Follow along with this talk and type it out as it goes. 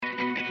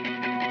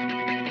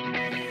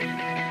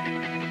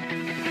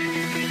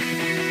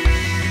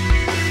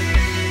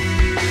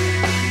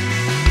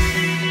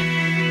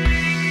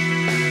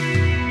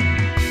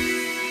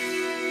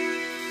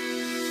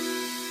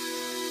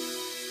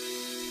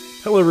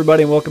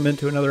everybody, and welcome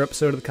into another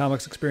episode of the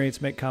Comics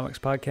Experience Make Comics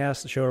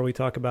podcast, the show where we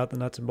talk about the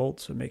nuts and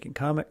bolts of making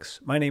comics.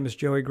 My name is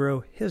Joey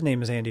Groh. His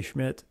name is Andy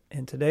Schmidt,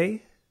 and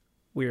today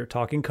we are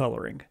talking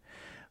coloring.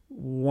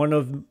 One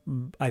of,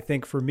 I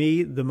think for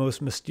me, the most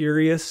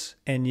mysterious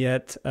and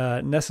yet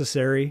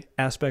necessary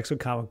aspects of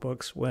comic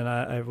books when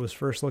I was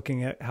first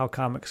looking at how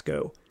comics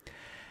go.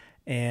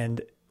 And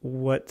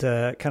what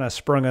kind of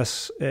sprung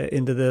us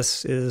into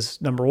this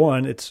is, number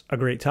one, it's a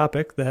great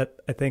topic that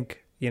I think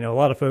a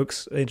lot of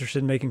folks interested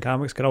in making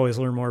comics could always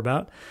learn more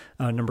about.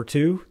 Number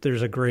two,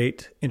 there's a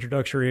great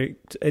introduction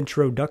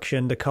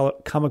to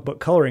comic book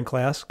coloring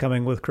class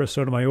coming with Chris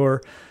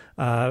Sotomayor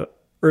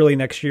early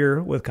next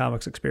year with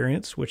Comics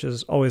Experience, which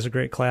is always a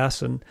great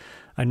class. And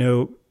I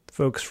know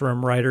folks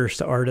from writers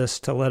to artists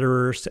to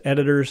letterers to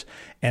editors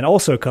and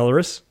also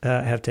colorists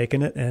have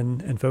taken it,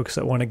 and folks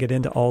that want to get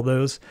into all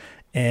those.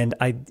 And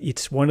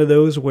it's one of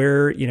those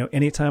where,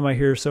 anytime I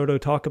hear Soto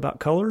talk about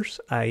colors,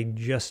 I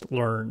just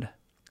learn.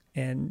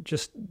 And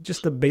just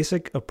the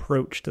basic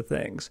approach to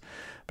things.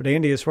 But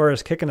Andy, as far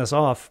as kicking us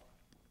off,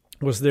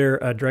 was there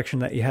a direction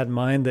that you had in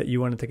mind that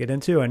you wanted to get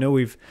into? I know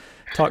we've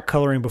talked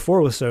coloring before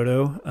with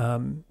Soto,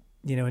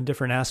 in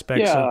different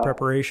aspects of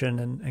preparation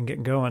and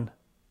getting going.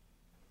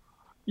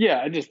 Yeah,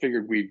 I just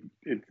figured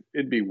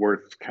it'd be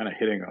worth kind of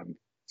hitting on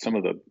some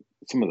of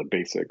the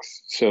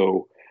basics.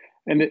 So,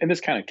 and this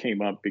kind of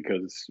came up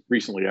because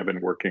recently I've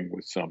been working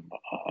with some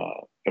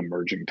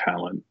emerging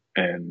talent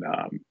and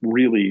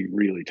really,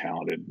 really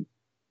talented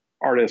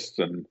artists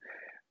and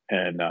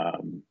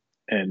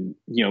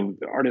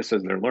the artists,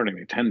 as they're learning,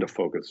 they tend to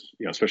focus,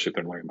 especially if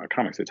they're learning about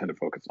comics, they tend to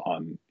focus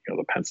on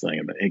the penciling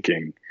and the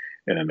inking,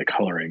 and then the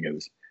coloring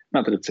is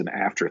not that it's an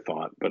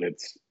afterthought, but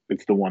it's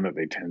the one that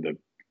they tend to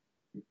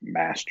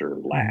master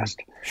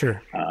last.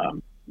 Sure.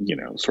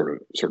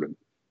 Sort of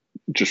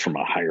just from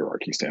a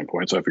hierarchy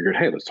standpoint. So I figured,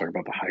 hey, let's talk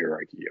about the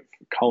hierarchy of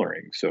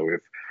coloring. So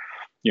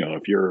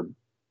if you're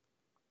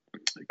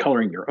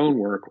coloring your own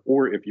work,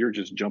 or if you're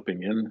just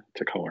jumping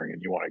into coloring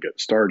and you want to get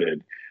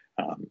started,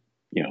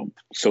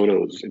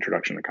 Soto's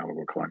introduction to comic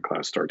book coloring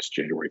class starts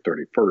January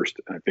 31st.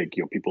 And I think,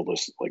 people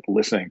just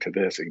listening to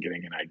this and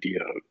getting an idea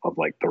of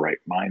the right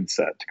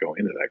mindset to go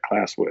into that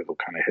class with will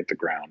kind of hit the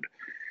ground,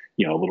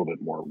 a little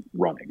bit more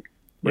running,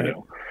 right.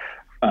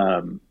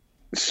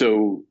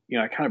 So,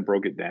 I kind of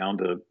broke it down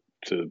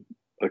to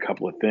a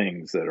couple of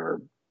things that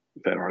are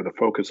the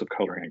focus of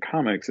coloring in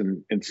comics.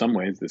 And in some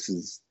ways,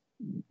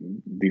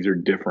 these are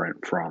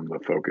different from the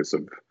focus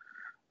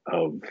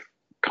of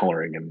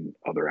coloring and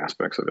other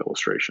aspects of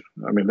illustration.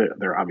 I mean,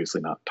 they're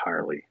obviously not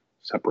entirely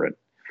separate.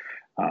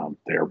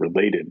 They are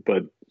related,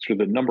 but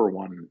sort of the number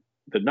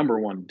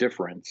one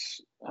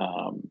difference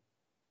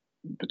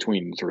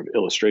between sort of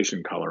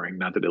illustration coloring,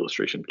 not that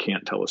illustration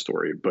can't tell a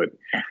story, but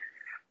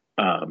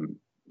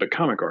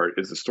comic art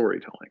is the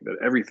storytelling, that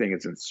everything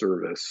is in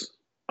service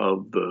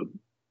of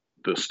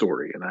the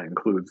story. And that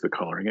includes the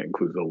coloring, it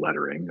includes the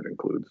lettering, it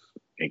includes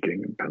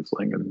inking and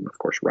penciling, and of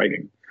course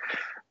writing.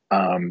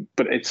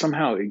 But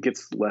it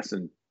gets less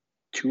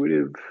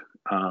intuitive,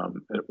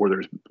 or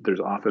there's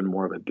often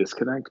more of a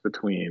disconnect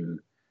between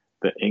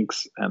the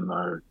inks and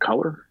the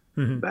color.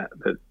 Mm-hmm.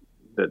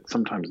 that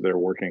sometimes they're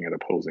working at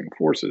opposing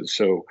forces.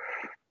 So,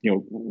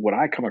 what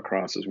I come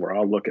across is where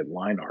I'll look at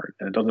line art,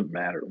 and it doesn't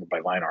matter. By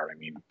line art, I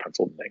mean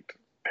penciled and inked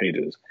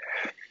pages,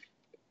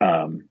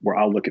 where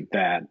I'll look at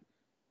that,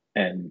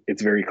 and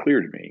it's very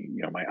clear to me,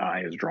 my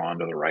eye is drawn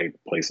to the right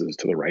places,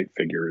 to the right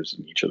figures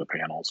in each of the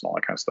panels and all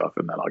that kind of stuff.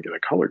 And then I'll get a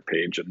colored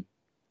page, and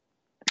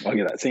I'll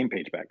get that same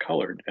page back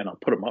colored, and I'll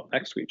put them up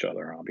next to each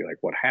other, and I'll be like,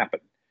 what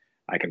happened?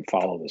 I can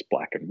follow this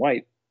black and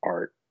white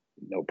art,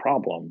 no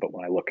problem. But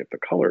when I look at the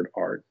colored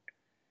art,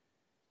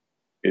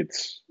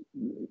 it's,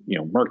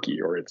 murky,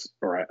 or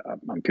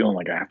I'm feeling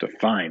like I have to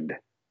find,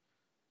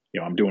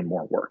 I'm doing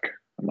more work.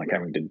 I'm like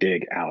having to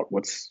dig out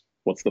what's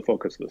the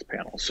focus of this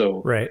panel.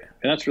 So, right.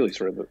 And that's really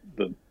sort of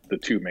the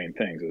two main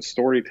things is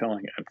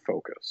storytelling and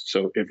focus.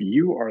 So if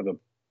you are the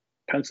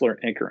penciler,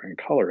 inker, and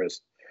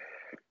colorist,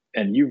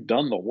 and you've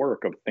done the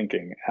work of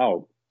thinking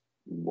out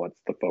what's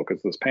the focus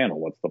of this panel,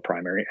 what's the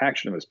primary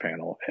action of this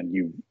panel, and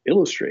you've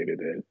illustrated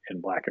it in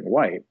black and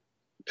white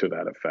to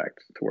that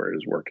effect, to where it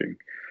is working,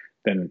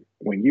 then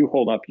when you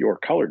hold up your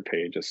colored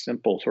page, a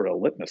simple sort of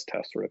litmus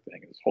test sort of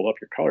thing is hold up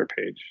your colored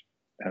page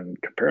and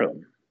compare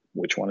them.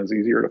 Which one is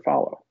easier to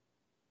follow?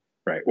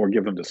 Right. Or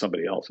give them to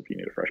somebody else if you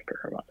need a fresh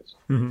pair of eyes.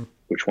 Mm-hmm.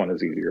 Which one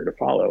is easier to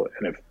follow?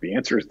 And if the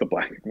answer is the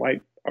black and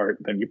white art,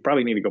 then you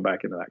probably need to go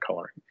back into that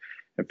coloring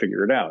and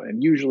figure it out.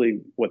 And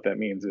usually what that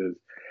means is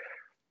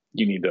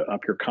you need to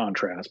up your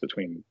contrast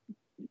between,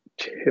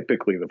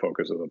 typically the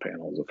focus of the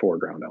panel is a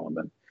foreground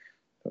element.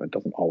 So it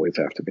doesn't always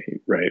have to be,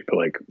 right? But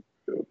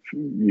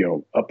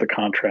up the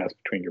contrast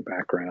between your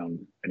background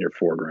and your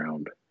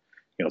foreground.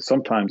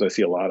 Sometimes I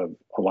see a lot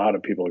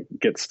of people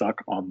get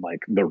stuck on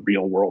the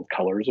real world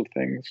colors of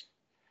things,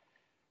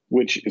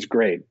 which is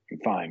great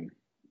and fine.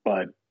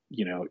 But,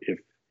 if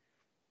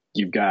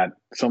you've got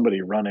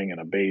somebody running in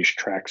a beige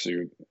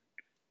tracksuit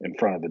in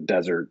front of the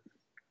desert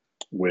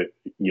with,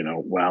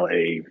 while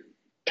a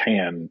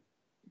tan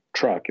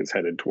truck is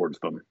headed towards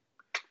them.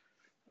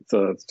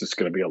 So it's just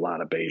going to be a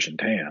lot of beige and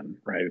tan,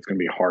 right? It's going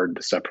to be hard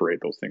to separate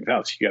those things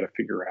out. So you got to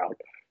figure out,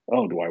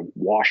 oh, do I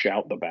wash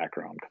out the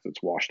background because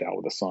it's washed out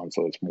with the sun,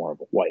 so it's more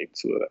of a white,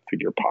 so that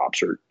figure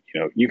pops? Or,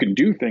 you can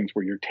do things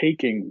where you're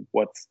taking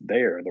what's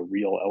there, the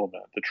real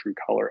element, the true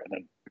color,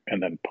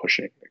 and then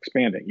pushing,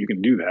 expanding. You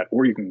can do that,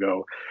 or you can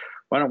go,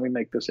 why don't we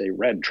make this a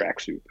red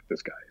tracksuit that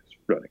this guy is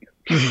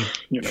running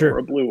in, Sure. or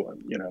a blue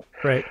one,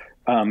 Right.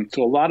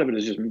 So a lot of it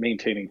is just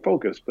maintaining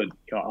focus. But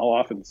I'll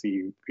often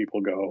see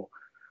people go,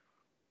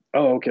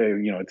 oh, okay,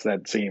 it's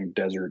that same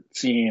desert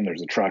scene.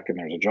 There's a truck and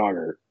there's a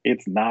jogger.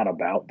 It's not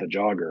about the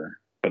jogger,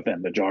 but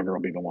then the jogger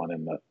will be the one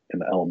in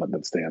the element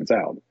that stands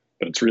out.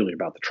 But it's really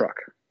about the truck,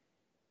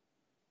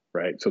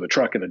 right? So the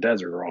truck and the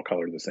desert are all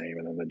colored the same,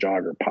 and then the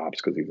jogger pops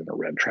because he's in a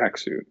red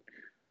tracksuit.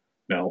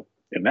 Now,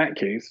 in that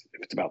case,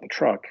 if it's about the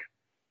truck,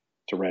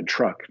 it's a red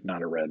truck,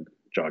 not a red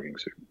jogging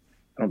suit.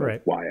 I don't know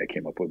why I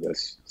came up with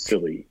this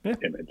silly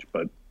image,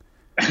 but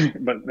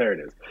but there it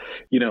is.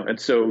 And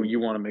so you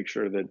want to make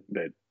sure that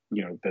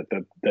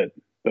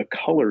the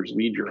colors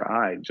lead your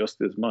eye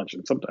just as much,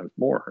 and sometimes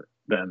more,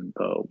 than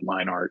the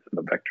line art and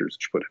the vectors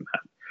that you put in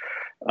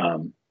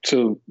that.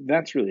 So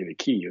that's really the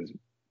key,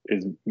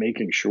 is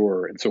making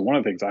sure. And so one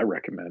of the things I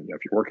recommend,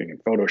 if you're working in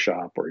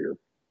Photoshop or you're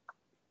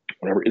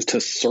whatever, is to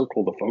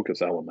circle the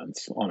focus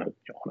elements on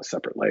a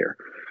separate layer,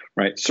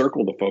 right?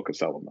 Circle the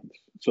focus elements,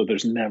 so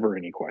there's never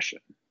any question,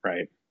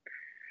 right?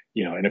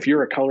 And if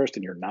you're a colorist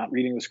and you're not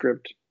reading the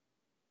script,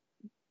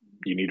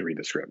 you need to read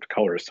the script.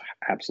 Colorists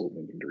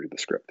absolutely need to read the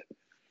script.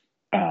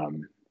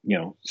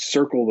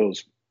 Circle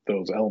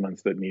those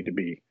elements that need to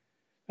be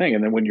thing,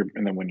 and then when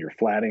you're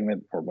flatting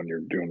it, or when you're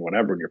doing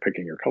whatever, and you're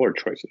picking your color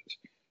choices,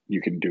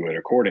 you can do it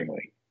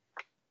accordingly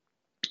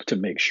to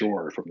make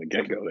sure from the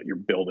get-go that you're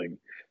building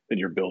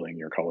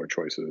your color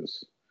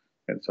choices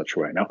in such a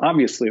way. Now,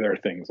 obviously, there are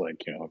things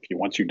like,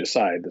 once you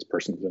decide this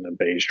person's in a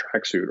beige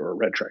tracksuit or a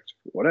red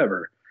tracksuit or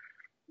whatever,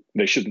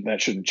 that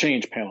shouldn't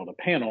change panel to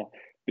panel,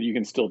 but you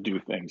can still do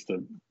things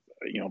to,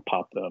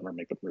 pop them or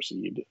make them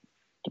recede,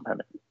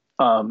 depending.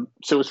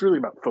 So it's really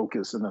about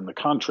focus, and then the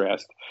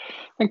contrast.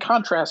 And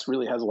contrast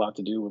really has a lot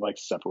to do with like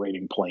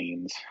separating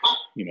planes.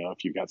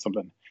 If you've got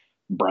something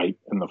bright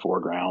in the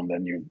foreground,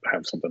 then you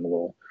have something a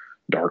little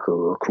darker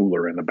or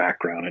cooler in the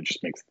background.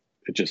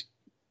 It just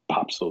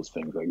pops those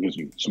things. It gives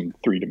you some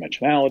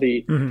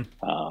three-dimensionality.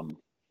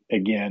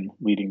 Again,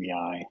 leading the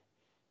eye.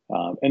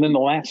 And then the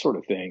last sort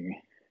of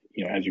thing,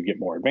 as you get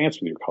more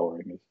advanced with your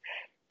coloring, is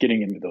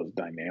getting into those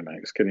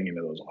dynamics, getting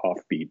into those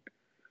offbeat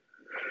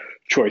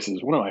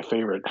choices. One of my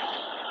favorite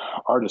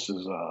artists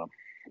is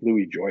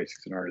Louis Joyce.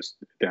 He's an artist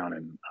down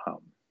in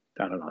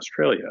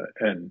Australia,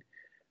 and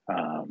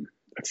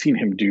I've seen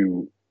him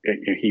do.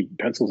 He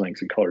pencils,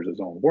 inks, and colors his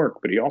own work,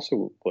 but he also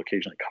will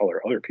occasionally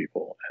color other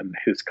people, and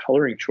his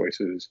coloring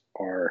choices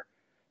are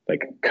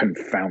like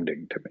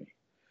confounding to me.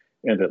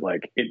 And that,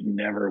 like, it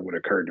never would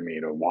occur to me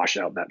to wash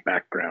out that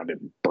background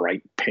in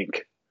bright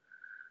pink,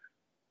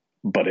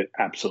 but it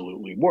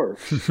absolutely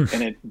works.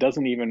 And it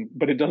doesn't even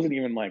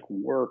like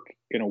work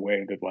in a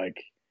way that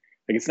like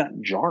it's not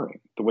jarring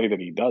the way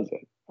that he does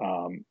it.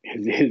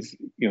 His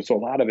so a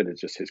lot of it is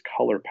just his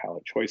color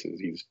palette choices.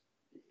 He's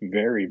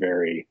very,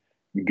 very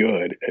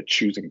good at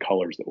choosing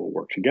colors that will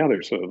work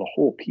together, so the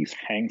whole piece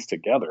hangs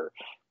together.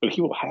 But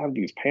he will have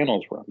these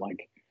panels where I'm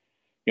like,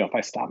 if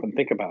I stop and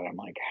think about it, I'm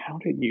like, how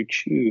did you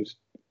choose,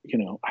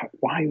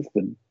 why is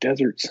the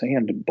desert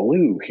sand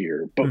blue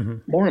here? But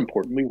more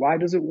importantly, why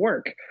does it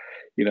work?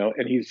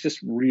 And he's just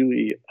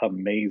really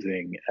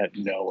amazing at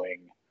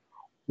knowing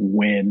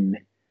when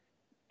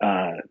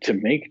to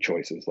make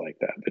choices like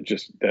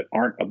that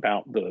aren't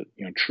about the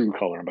true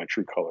color. And by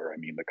true color, I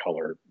mean the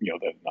color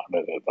that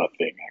the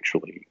thing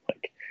actually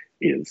like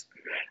is,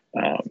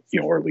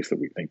 or at least that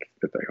we think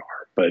that they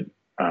are.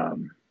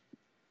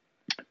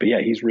 But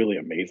yeah, he's really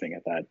amazing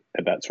at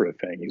that sort of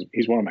thing.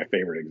 He's one of my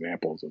favorite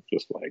examples of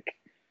just like,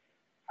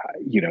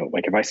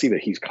 like if I see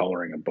that he's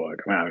coloring a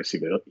book,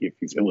 obviously if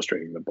he's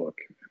illustrating the book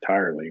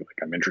entirely,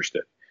 like I'm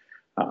interested.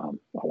 I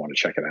want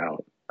to check it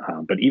out.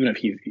 But even if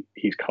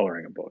he's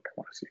coloring a book, I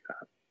want to see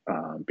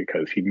that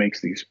because he makes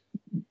these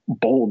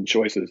bold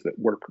choices that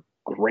work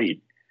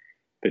great.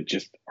 That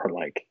just are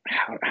like,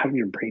 how did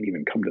your brain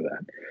even come to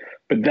that?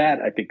 But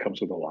that, I think,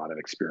 comes with a lot of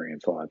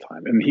experience, a lot of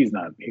time. And he's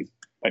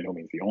by no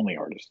means the only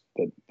artist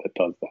that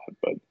does that,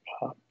 but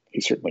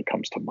he certainly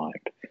comes to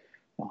mind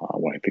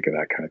when I think of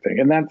that kind of thing.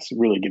 And that's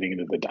really getting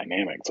into the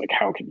dynamics. Like,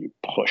 how can you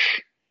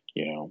push,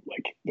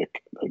 like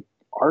the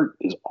art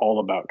is all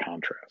about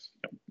contrast.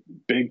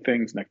 Big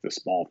things next to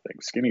small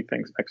things, skinny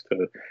things next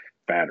to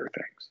fatter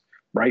things,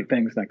 bright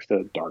things next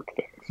to dark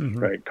things,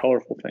 right?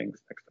 Colorful things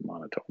next to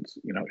monotones.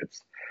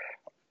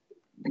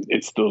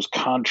 It's those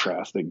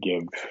contrasts that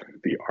give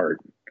the art,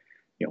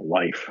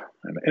 life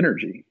and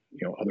energy.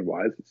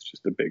 Otherwise it's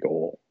just a big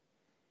old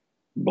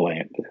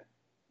bland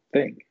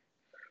thing,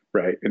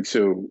 right? And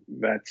so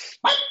that's,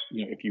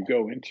 if you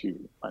go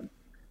into my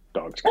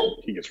dog's,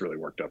 he gets really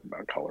worked up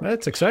about color.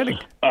 That's exciting.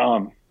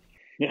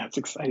 Yeah, it's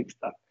exciting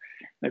stuff.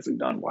 Nicely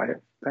done,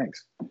 Wyatt.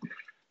 Thanks.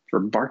 for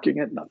barking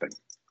at nothing.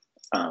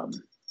 Um,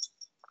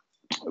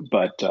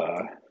 but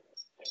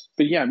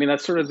yeah, I mean,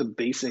 that's sort of the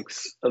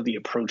basics of the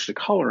approach to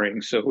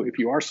coloring. So if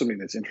you are somebody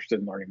that's interested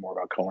in learning more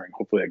about coloring,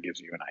 hopefully that gives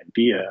you an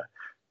idea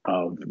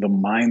of the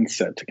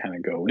mindset to kind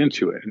of go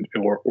into it.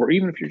 Or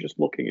even if you're just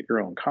looking at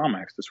your own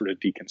comics to sort of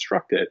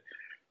deconstruct it,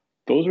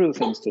 those are the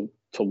things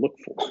to look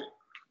for,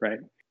 right?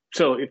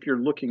 So if you're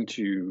looking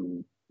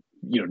to,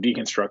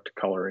 deconstruct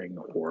coloring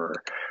or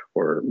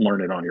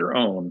learn it on your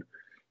own,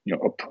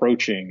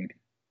 approaching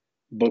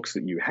books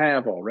that you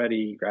have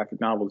already, graphic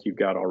novels you've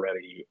got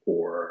already,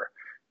 or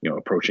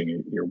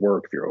approaching your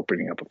work if you're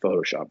opening up a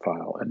Photoshop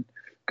file and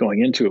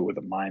going into it with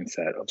a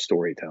mindset of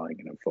storytelling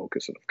and of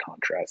focus and of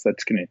contrast.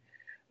 That's going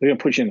to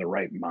put you in the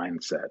right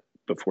mindset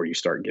before you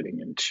start getting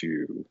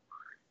into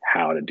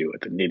how to do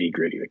it, the nitty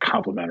gritty, the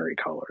complementary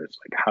colors,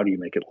 like how do you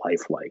make it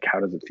lifelike? How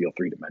does it feel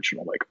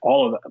three-dimensional? Like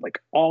all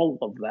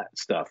of that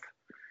stuff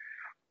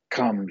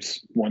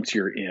comes once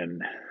you're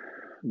in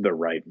the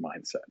right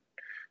mindset.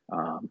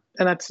 And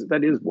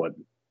that is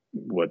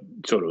what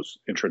Soto's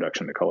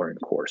Introduction to Coloring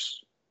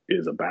course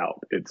is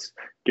about. It's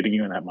getting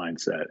you in that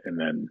mindset and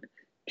then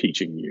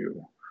teaching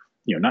you,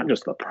 not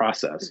just the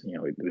process,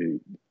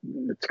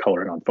 it's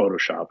coloring on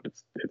Photoshop.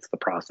 It's the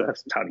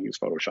process. It's how to use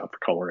Photoshop for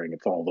coloring.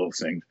 It's all those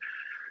things,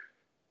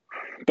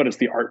 but it's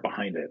the art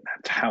behind it.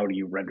 It's how do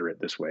you render it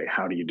this way?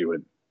 How do you do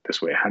it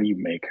this way? How do you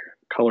make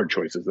color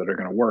choices that are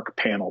going to work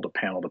panel to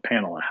panel to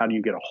panel? And how do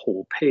you get a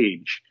whole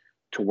page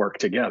to work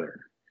together?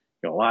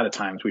 A lot of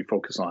times we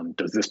focus on,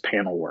 does this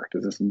panel work?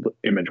 Does this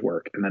image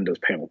work? And then does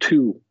panel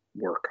 2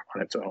 work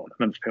on its own? And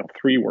then does panel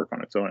 3 work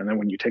on its own? And then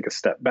when you take a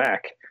step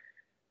back,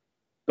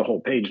 the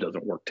whole page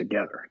doesn't work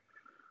together,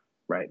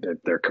 right?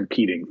 They're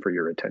competing for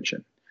your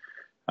attention.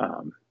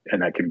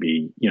 And that can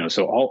be,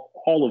 so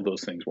all of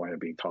those things wind up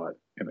being taught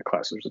in the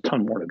class. There's a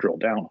ton more to drill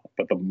down on,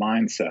 but the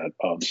mindset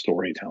of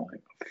storytelling,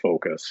 of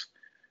focus,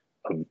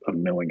 of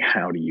knowing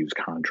how to use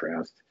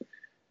contrast,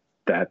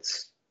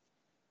 that's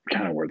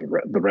kind of where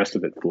the rest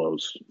of it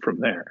flows from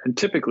there. And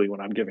typically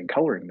when I'm giving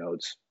coloring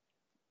notes,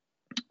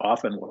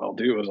 often what I'll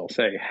do is I'll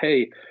say,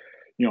 hey,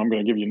 I'm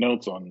going to give you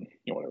notes on,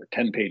 whatever,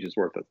 10 pages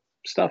worth of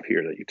stuff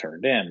here that you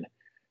turned in.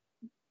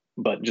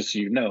 But just so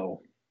you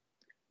know,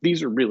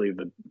 these are really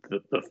the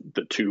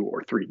 2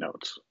 or 3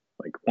 notes,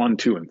 like 1,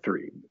 2, and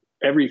 3.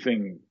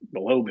 Everything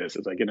below this,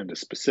 as I get into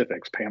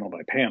specifics, panel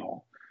by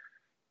panel,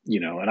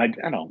 and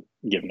I don't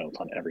give notes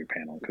on every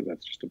panel because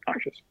that's just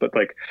obnoxious. But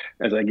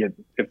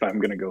if I'm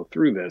going to go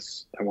through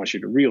this, I want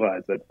you to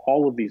realize that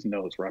all of these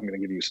notes where I'm going to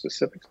give you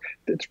specifics,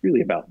 it's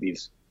really about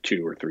these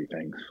 2 or 3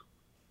 things,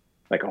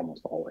 like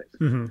almost always.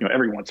 Mm-hmm.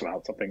 Every once in a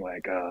while, something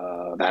like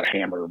that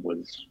hammer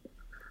was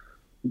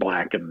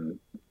black and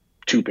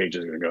 2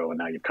 pages ago, and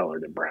now you've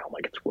colored it brown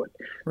like it's wood.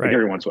 Right. Like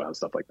every once in a while,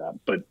 stuff like that.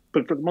 But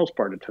for the most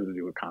part, it tends to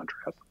do with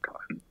contrast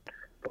and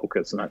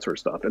focus and that sort of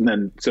stuff. And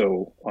then,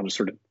 so I'll just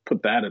sort of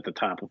put that at the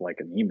top of like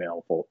an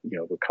email full,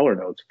 with color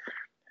notes,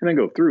 and then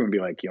go through and be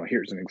like,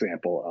 here's an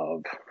example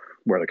of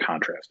where the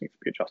contrast needs to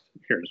be adjusted.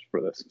 Here's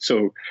for this.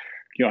 So,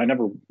 I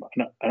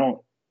don't,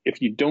 if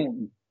you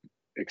don't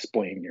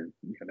explain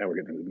now we're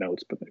getting into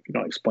notes, but if you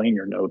don't explain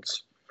your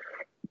notes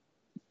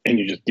and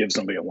you just give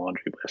somebody a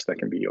laundry list, that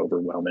can be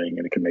overwhelming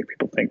and it can make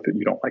people think that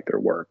you don't like their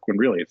work, when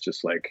really it's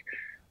just like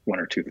 1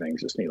 or 2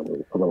 things just need a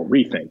little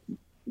rethink.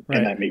 Right.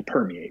 And that may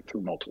permeate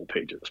through multiple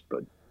pages,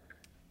 but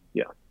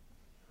yeah.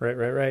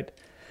 Right.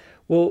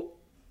 Well,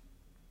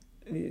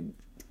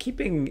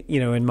 keeping,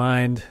 in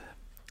mind,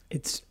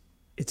 it's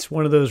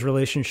one of those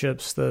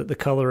relationships, the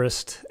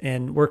colorist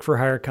and work for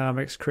hire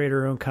comics, create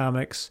our own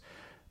comics,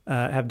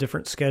 have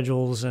different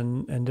schedules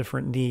and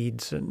different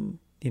needs and,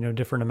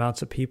 different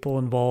amounts of people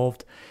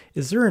involved.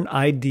 Is there an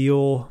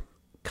ideal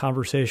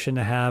conversation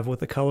to have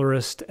with a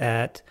colorist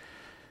at,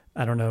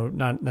 I don't know,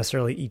 not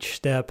necessarily each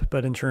step,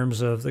 but in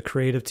terms of the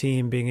creative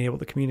team being able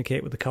to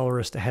communicate with the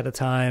colorist ahead of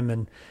time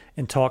and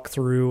talk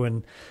through,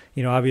 and,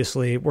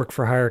 obviously work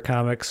for hire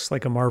comics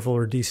like a Marvel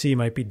or DC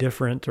might be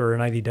different, or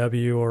an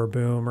IDW or a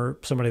Boom or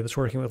somebody that's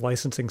working with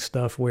licensing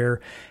stuff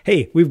where,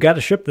 hey, we've got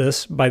to ship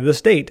this by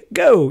this date,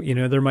 go,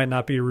 there might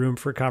not be room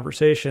for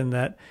conversation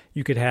that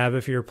you could have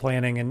if you're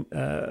planning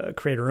and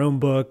create your own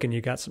book and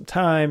you got some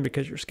time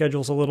because your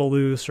schedule's a little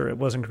loose or it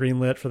wasn't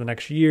greenlit for the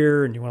next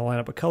year and you want to line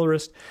up a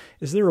colorist.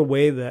 Is there a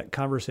way that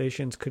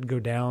conversations could go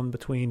down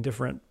between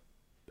different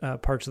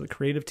parts of the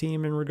creative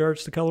team in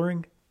regards to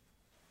coloring?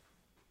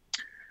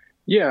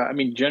 Yeah, I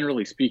mean,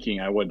 generally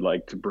speaking, I would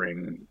like to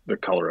bring the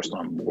colorist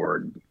on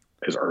board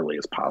as early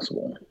as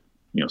possible.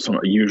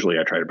 Usually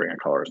I try to bring a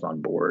colorist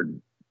on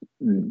board,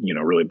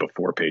 really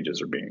before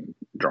pages are being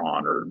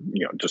drawn, or,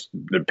 just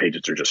the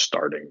pages are just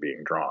starting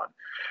being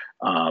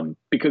drawn.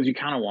 Because you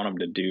kind of want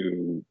them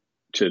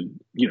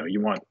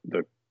you want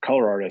the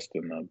color artist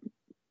and the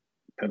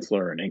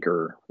penciler and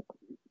inker,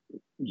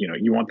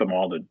 you want them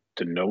all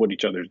to know what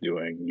each other's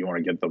doing. You want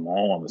to get them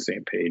all on the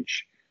same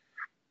page.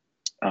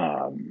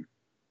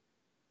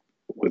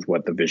 With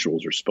what the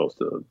visuals are supposed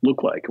to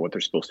look like and what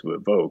they're supposed to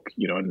evoke,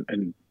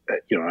 and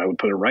I would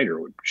put a writer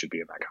should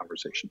be in that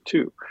conversation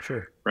too.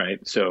 Sure.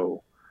 Right.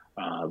 So,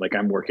 Like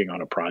I'm working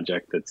on a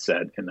project that's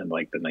set in the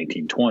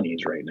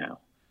 1920s right now.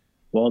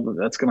 Well,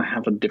 that's going to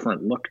have a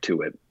different look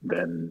to it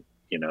than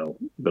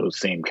those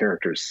same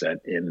characters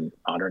set in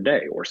modern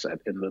day or set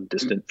in the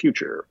distant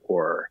future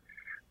or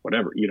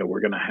whatever. We're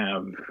going to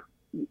have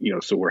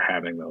so we're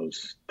having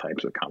those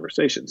types of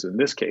conversations. In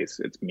this case,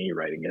 it's me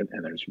writing it,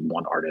 and there's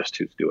one artist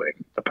who's doing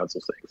the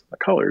pencil things and the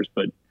colors,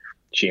 but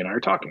she and I are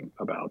talking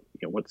about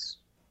what is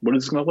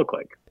this going to look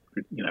like.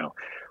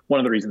 One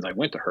of the reasons I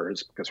went to her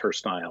is because her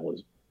style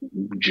is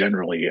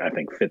generally, I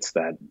think, fits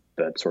that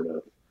sort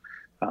of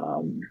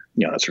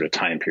that sort of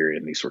time period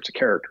and these sorts of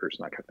characters.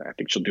 And I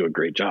think she'll do a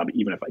great job,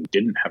 even if I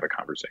didn't have a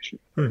conversation.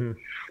 Mm-hmm.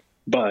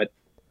 But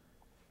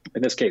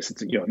in this case,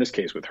 it's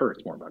with her,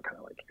 it's more about kind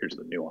of like, here's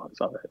the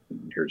nuance of it,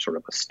 and here's sort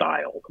of a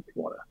style that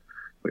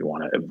we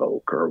want to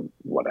evoke or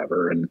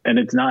whatever. And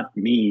it's not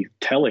me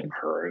telling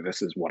her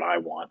this is what I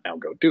want, now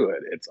go do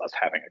it. It's us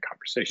having a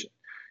conversation.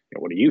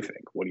 What do you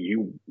think? What do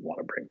you want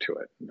to bring to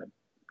it? And then,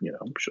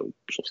 she'll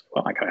say,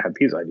 well, I kind of have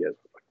these ideas.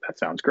 That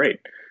sounds great.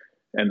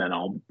 And then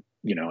I'll,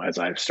 as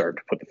I start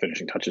to put the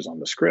finishing touches on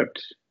the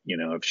script,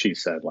 if she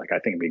said, like, I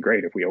think it'd be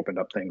great if we opened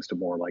up things to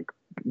more like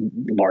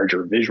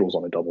larger visuals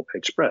on a double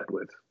page spread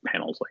with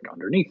panels like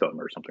underneath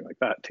them or something like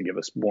that to give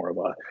us more of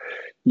a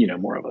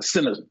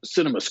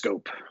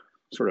cinemascope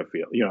sort of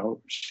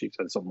feel. She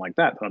said something like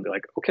that, then I'll be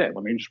like, okay,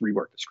 let me just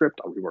rework the script.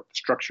 I'll rework the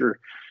structure.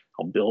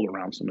 I'll build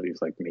around some of these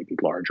like maybe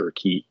larger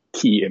key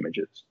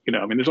images.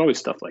 There's always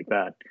stuff like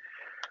that,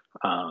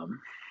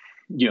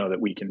 that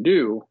we can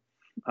do,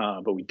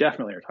 but we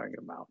definitely are talking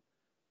about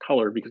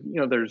color because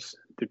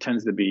there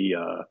tends to be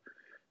a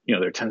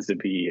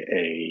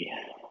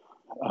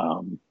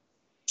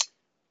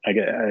I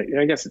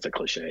guess it's a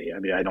cliche. I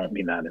mean, I don't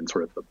mean that in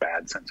sort of the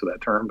bad sense of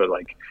that term, but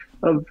like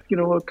of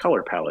a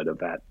color palette of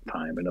that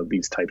time and of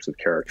these types of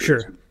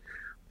characters. Sure.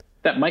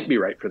 That might be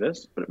right for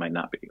this, but it might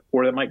not be,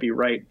 or that might be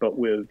right, but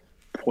with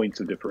points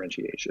of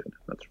differentiation.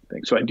 That's the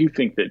thing. So I do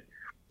think that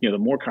the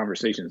more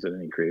conversations that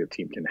any creative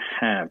team can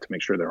have to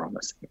make sure they're on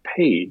the same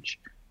page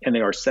and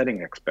they are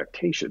setting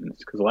expectations,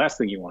 because the last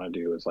thing you want to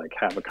do is like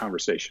have a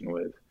conversation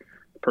with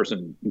the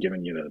person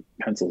giving you the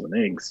pencils and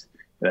inks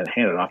and then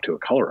hand it off to a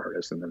color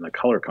artist, and then the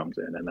color comes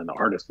in, and then the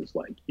artist is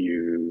like,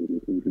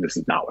 this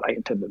is not what I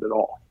intended at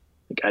all.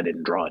 Like, I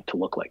didn't draw it to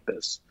look like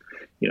this.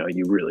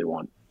 You really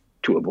want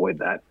to avoid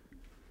that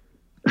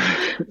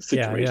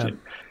situation,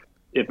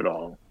 if at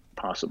all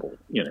possible.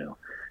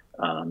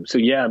 So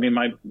yeah, I mean,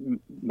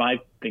 my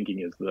thinking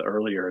is the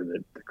earlier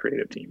that the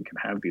creative team can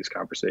have these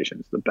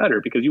conversations, the better,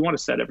 because you want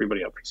to set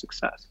everybody up for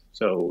success.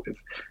 So if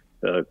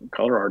the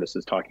color artist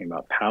is talking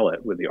about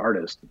palette with the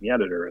artist and the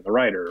editor and the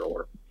writer,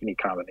 or any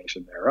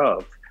combination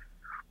thereof,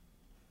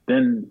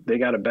 then they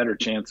got a better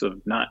chance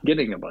of not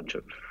getting a bunch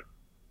of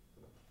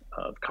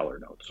color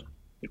notes,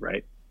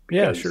 right?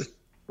 Because sure.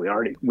 We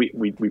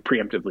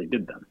preemptively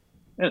did them,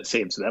 and it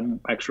saves them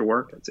extra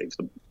work. It saves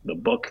the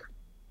book,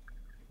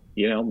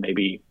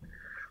 maybe,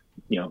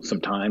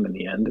 some time in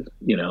the end,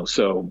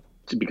 so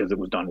because it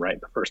was done right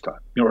the first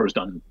time, or it was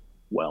done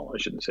well. I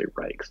shouldn't say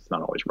right, because it's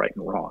not always right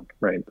and wrong,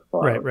 right?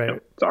 Right.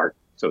 It's art,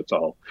 so it's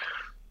all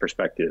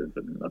perspective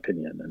and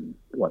opinion and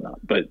whatnot.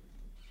 But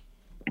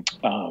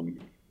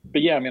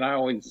yeah, I mean, I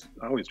always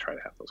try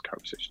to have those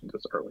conversations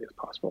as early as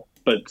possible.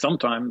 But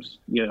sometimes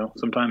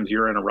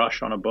you're in a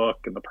rush on a book,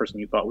 and the person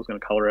you thought was going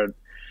to color it,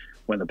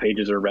 when the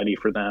pages are ready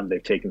for them,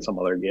 they've taken some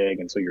other gig,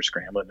 and so you're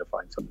scrambling to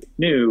find something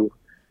new.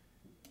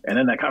 And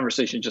then that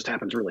conversation just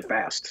happens really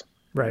fast,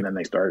 right? And then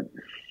they start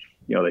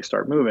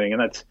moving,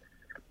 and that's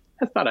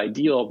not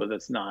ideal, but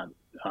that's not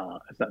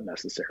it's not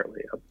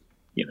necessarily I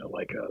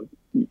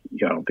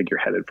don't think you're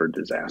headed for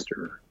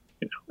disaster,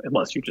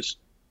 unless you just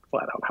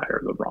flat out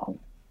hire the wrong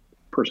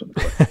person.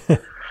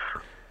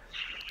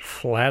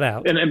 Flat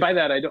out. And by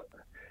that I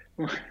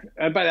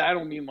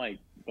don't mean like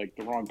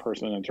the wrong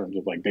person in terms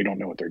of like they don't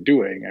know what they're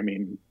doing. I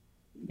mean,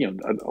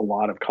 a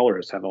lot of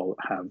colorists have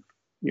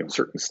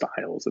certain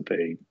styles that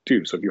they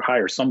do. So if you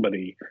hire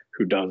somebody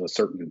who does a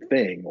certain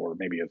thing, or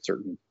maybe a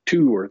certain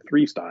 2 or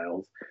 3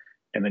 styles,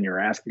 and then you're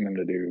asking them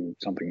to do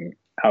something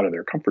out of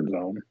their comfort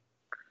zone,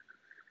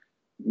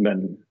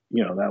 then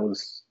that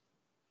was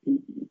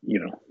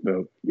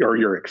or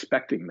you're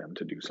expecting them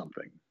to do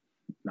something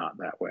not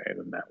that way,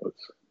 then that was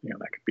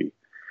that could be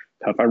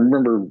tough. I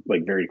remember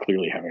like very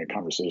clearly having a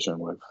conversation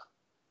with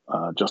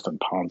Justin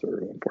Ponzer,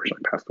 who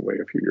unfortunately passed away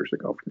a few years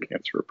ago from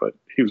cancer, but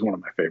he was one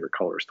of my favorite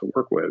colorists to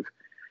work with.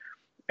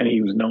 And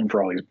he was known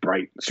for all these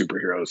bright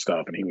superhero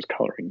stuff, and he was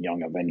coloring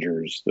Young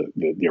Avengers,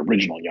 the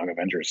original Young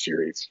Avengers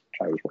series,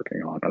 which I was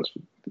working on. I was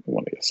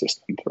one of the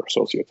assistants or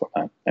associates on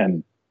that.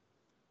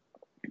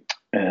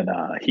 And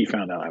he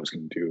found out I was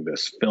going to do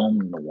this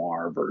film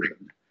noir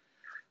version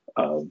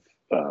of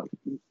the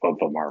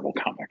Marvel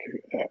comic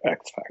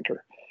X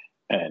Factor.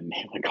 And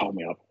he called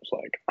me up and was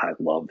like, I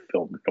love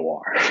film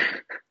noir.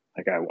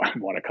 Like, I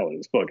want to color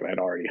this book. And I'd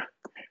already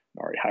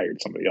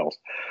hired somebody else,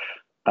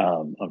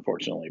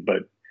 unfortunately.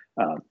 But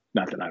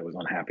Not that I was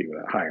unhappy with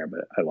that hire,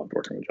 but I loved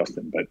working with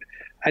Justin. But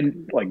I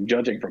like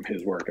judging from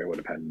his work, I would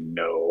have had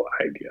no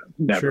idea,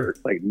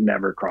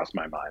 never crossed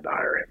my mind to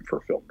hire him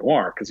for film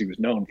noir because he was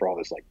known for all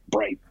this like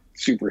bright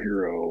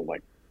superhero,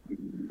 like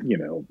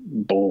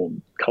bold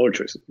color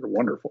choices. They're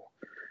wonderful,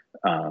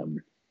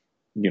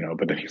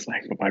 But then he's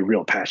like, "But my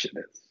real passion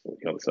is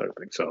this other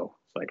thing." So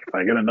it's like if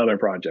I get another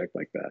project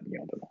like that,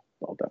 then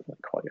I'll definitely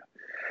call you.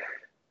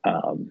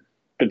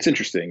 But it's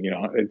interesting,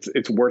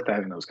 it's worth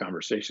having those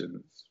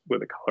conversations with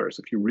the colorists.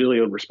 If you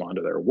really respond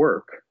to their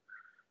work,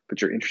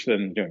 but you're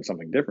interested in doing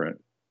something different,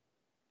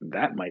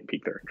 that might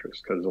pique their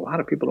interest because a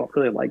lot of people don't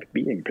really like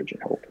being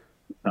pigeonholed.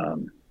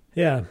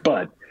 Yeah.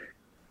 But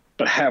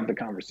have the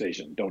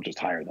conversation. Don't just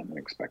hire them and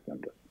expect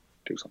them to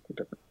do something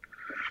different.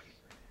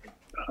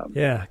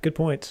 Yeah, good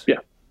points. Yeah.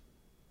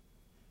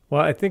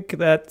 Well, I think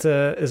that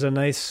is a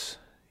nice...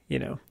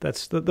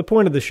 that's the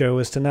point of the show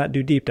is to not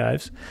do deep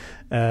dives.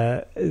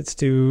 It's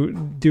to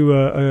do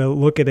a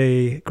look at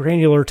a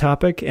granular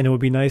topic, and it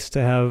would be nice to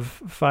have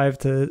 5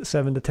 to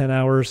 7 to 10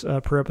 hours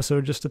per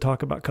episode just to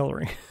talk about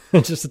coloring,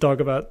 just to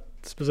talk about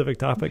specific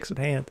topics at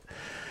hand.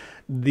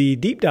 The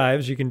deep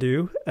dives you can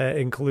do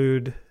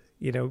include,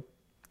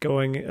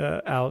 going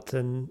out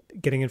and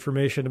getting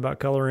information about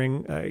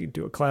coloring. You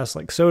do a class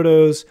like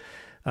Soto's.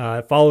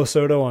 Follow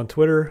Soto on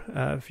Twitter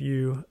if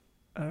you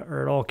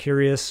are at all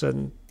curious.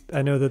 And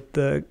I know that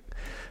the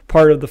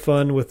part of the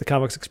fun with the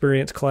Comics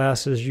Experience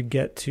class is you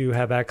get to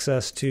have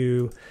access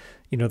to,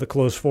 the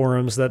closed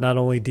forums that not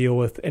only deal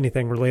with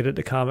anything related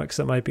to comics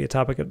that might be a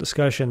topic of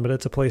discussion, but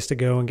it's a place to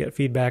go and get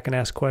feedback and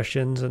ask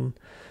questions and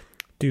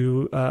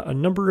do a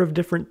number of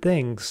different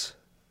things.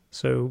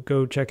 So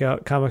go check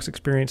out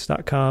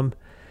comicsexperience.com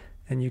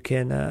and you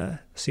can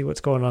see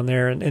what's going on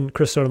there. And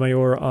Chris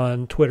Sotomayor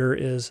on Twitter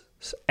is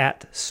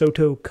at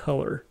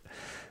SotoColor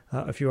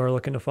if you are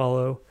looking to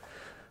follow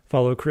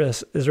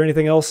Chris. Is there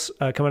anything else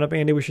coming up,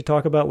 Andy, we should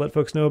talk about, let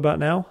folks know about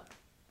now?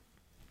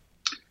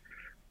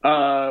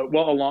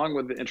 Well, along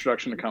with the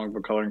introduction to comic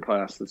book coloring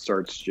class that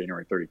starts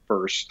January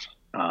 31st,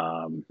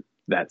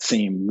 that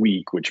same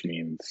week, which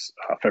means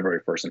February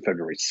 1st and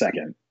February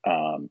 2nd,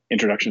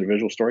 Introduction to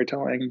Visual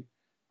Storytelling,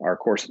 our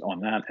course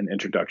on that, and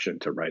Introduction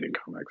to Writing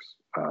Comics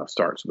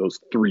starts. So those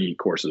 3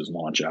 courses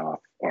launch our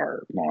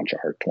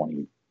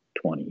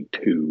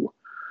 2022,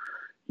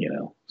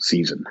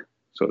 season,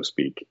 so to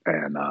speak.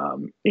 And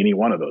any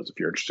one of those, if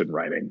you're interested in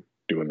writing,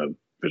 doing the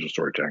visual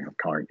storytelling,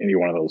 coloring, any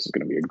one of those is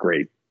going to be a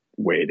great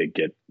way to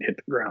hit the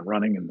ground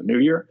running in the new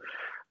year.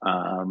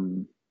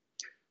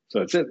 So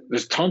that's it.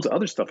 There's tons of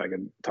other stuff I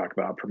can talk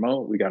about,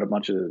 promote. We got a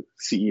bunch of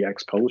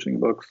CEX publishing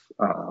books,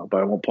 but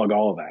I won't plug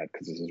all of that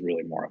because this is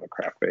really more of a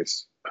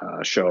craft-based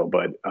show.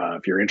 But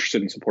if you're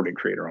interested in supporting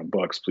creator-owned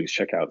books, please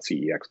check out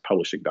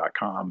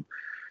cexpublishing.com.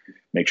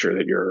 Make sure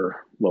that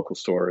your local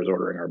store is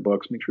ordering our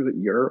books. Make sure that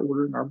you're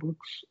ordering our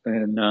books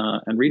and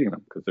reading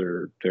them because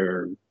they're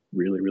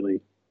really,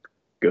 really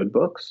good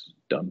books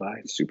done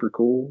by super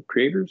cool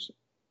creators.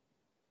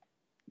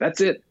 That's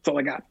it. That's all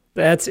I got.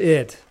 That's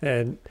it.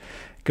 And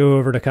go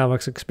over to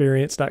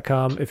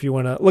comicsexperience.com if you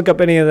want to look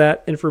up any of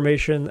that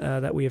information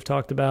that we have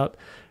talked about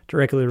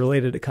directly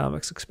related to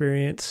Comics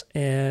Experience.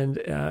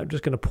 And I'm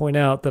just going to point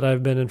out that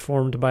I've been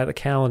informed by the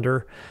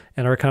calendar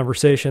and our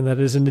conversation that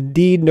it is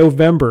indeed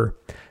November.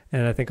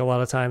 And I think a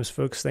lot of times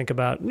folks think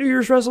about New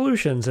Year's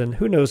resolutions, and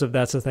who knows if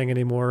that's a thing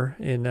anymore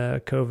in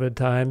COVID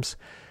times.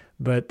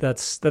 But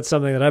that's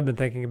something that I've been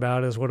thinking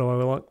about is what do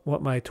I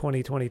want my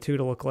 2022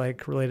 to look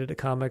like related to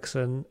comics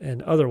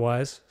and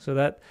otherwise. So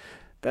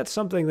that's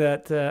something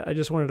that I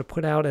just wanted to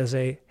put out as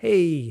a,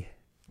 hey,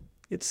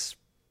 it's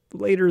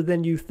later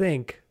than you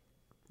think,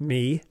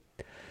 me,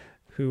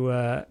 who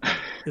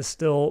is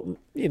still,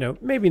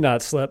 maybe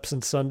not slept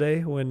since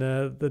Sunday when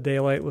the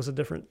daylight was a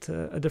different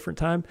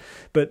time.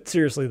 But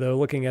seriously, though,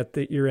 looking at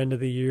your end of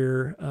the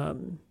year,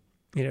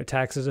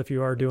 taxes if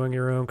you are doing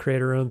your own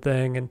creator-owned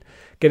thing and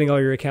getting all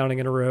your accounting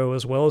in a row,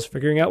 as well as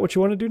figuring out what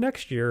you want to do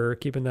next year, or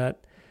keeping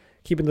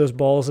those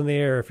balls in the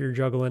air if you're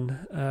juggling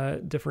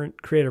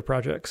different creative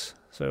projects.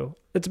 So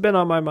it's been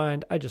on my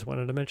mind. I just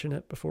wanted to mention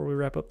it before we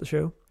wrap up the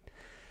show.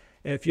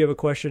 If you have a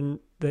question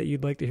that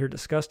you'd like to hear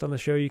discussed on the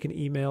show, you can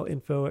email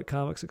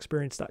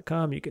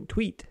info@comicsexperience.com. You can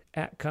tweet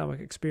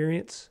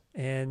 @comicexperience,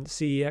 and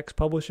CEX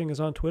Publishing is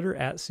on Twitter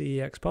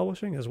 @CEX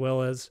Publishing, as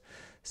well as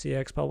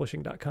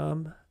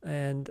cexpublishing.com.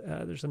 And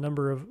there's a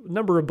number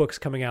of books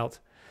coming out.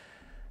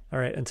 All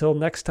right, until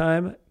next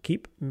time,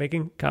 keep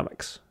making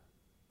comics.